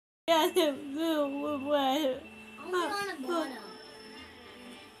on the bottom.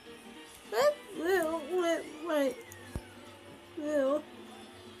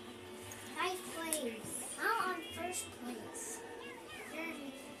 Ninth place. I'm on first place.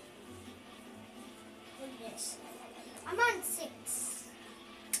 Look at this. I'm on 6.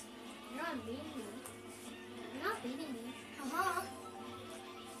 You're not beating me. You're not beating me.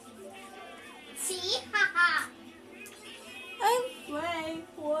 See? Haha. I'm playing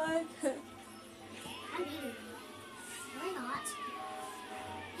one. I'm beating you. You're not.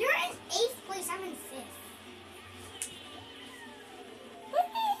 You're in 8th place. I'm in 5th.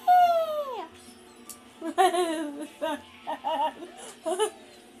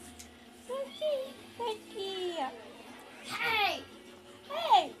 Hey!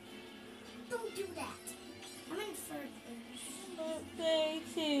 Hey! Don't do that. I'm in 3rd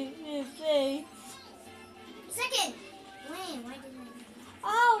place. Second! Wait, why didn't I?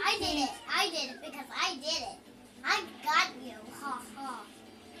 Oh, I did it. I did it because I did it. I got you. Ha ha.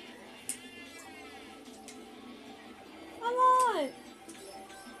 Come on.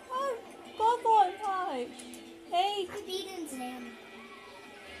 Go for it. Hey. I'm beating Zam.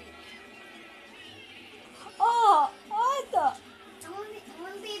 Oh, what the? I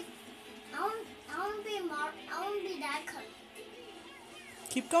want to be that color.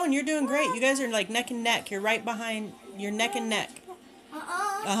 Keep going. You're doing great. You guys are like neck and neck. You're right behind. You're neck and neck.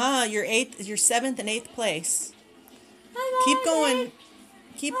 You're 7th and 8th place. Keep going.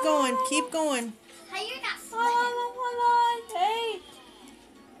 Keep going. Keep going. How you got Come on. Hey.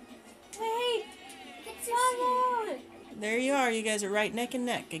 Come on. There you are. You guys are right neck and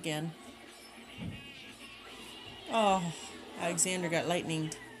neck again. Oh, Alexander got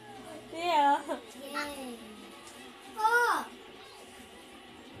lightninged. Yeah. Yay. Oh.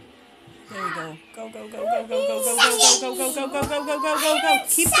 There you go. Go, go, go, go, go, go, go, go, go, go, go, go, go, go, go, go, go, go.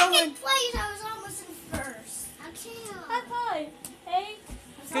 Keep going. Second place. I was almost in 1st. I can't. High five. Hey.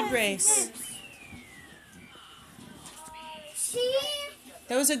 Good race. See?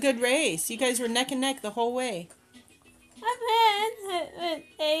 That was a good race. You guys were neck and neck the whole way. I'm in.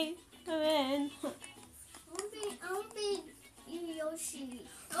 Hey. I'm in. I'll be Yoshi.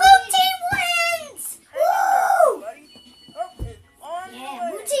 Blue team wins! Woo! Yeah,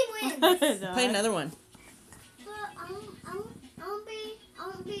 blue team wins. Play another one. But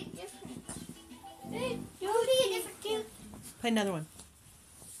I'll be different. Hey, I'll be a different team. Play another one.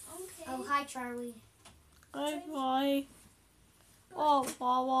 Okay. Oh, hi, Charlie. High five. Oh,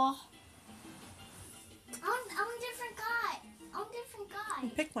 Wawa. I'm a different guy. I'm a different guy.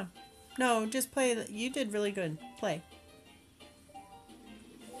 Pick one. No, just play. You did really good. Play.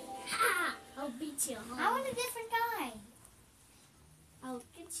 Ha! I'll beat you. Huh? I want a different guy. I'll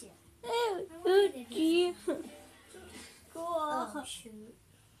get you. Hey, Gucci. Cool. Oh, shoot.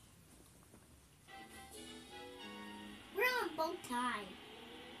 We're on bow tie.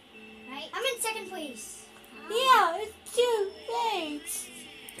 Right? I'm in 2nd place. Yeah, it's 2 things.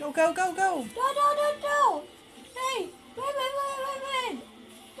 Go, go, go, go. No. Hey, win.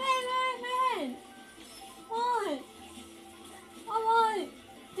 Come on.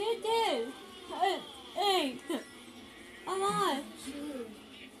 Do. Hey. Come on. Shoot.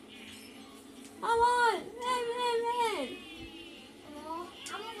 Come on. Win. Oh,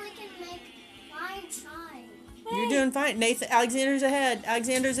 I'm only gonna make mine shine. You're doing fine. Nathan, Alexander's ahead.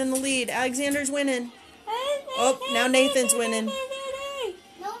 Alexander's in the lead. Alexander's winning. Oh, now Nathan's winning.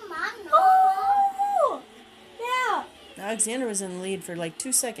 No, Mom, no. Oh! Yeah. Alexander was in the lead for like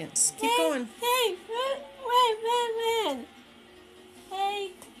 2 seconds. Keep going. Hey, win.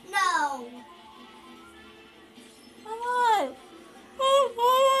 Hey, No. come on. Hey.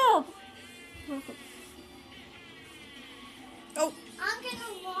 Oh, I'm getting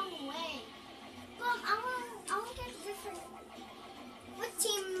a long way. Mom, I want to get different. What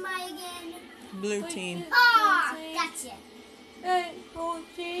team am I again? blue team. Ah, gotcha. Hey,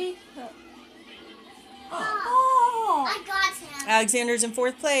 Gucci. Ah, Oh. I got him. Alexander's in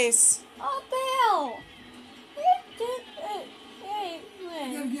 4th place. Oh, Bill! Hey,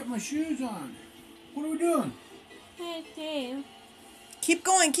 I gotta get my shoes on. What are we doing? hey, team. Keep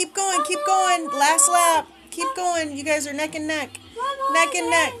going. Keep going. Keep going. Last lap. Keep going. You guys are neck and neck. Neck and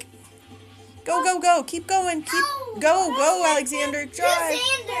neck. Go, go, go. Keep going. Go, Alexander. Drive.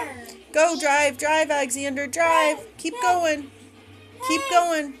 Xander. Go, drive, Alexander. Drive. Keep going. Keep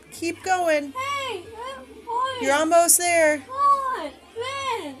going. Keep going. Hey, You're almost there. on,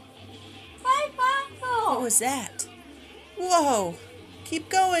 win. What was that? Whoa. Keep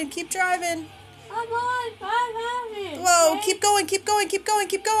going. Keep driving. Come on, Whoa. Keep going. Keep going. Keep going.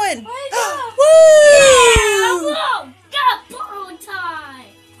 Keep going. Woo! Woo! Whoa, got ball time.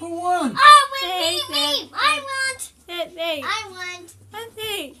 For what? Hey. I won.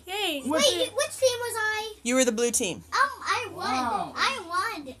 Hey. Hey. What Wait, the- which team was I? You were the blue team. I won. Wow.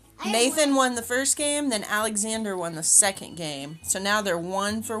 I won. Nathan won the first game, then Alexander won the second game. So now they're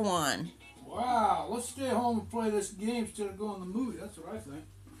 1 for 1. Wow, let's stay home and play this game instead of going to the movie. That's what I think.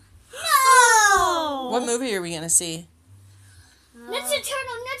 Oh. What movie are we going to see? Ninja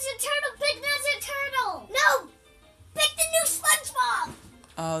Turtle, pick Ninja Turtle. No, pick the new SpongeBob.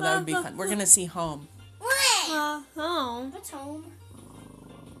 Oh, that would be fun. We're going to see Home. Home. What's home?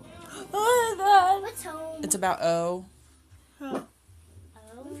 Oh, What's home? It's about O. Oh,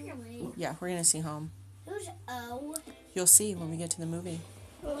 really? Yeah, we're going to see Home. Who's O? You'll see when we get to the movie.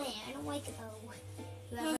 Man, I don't like O.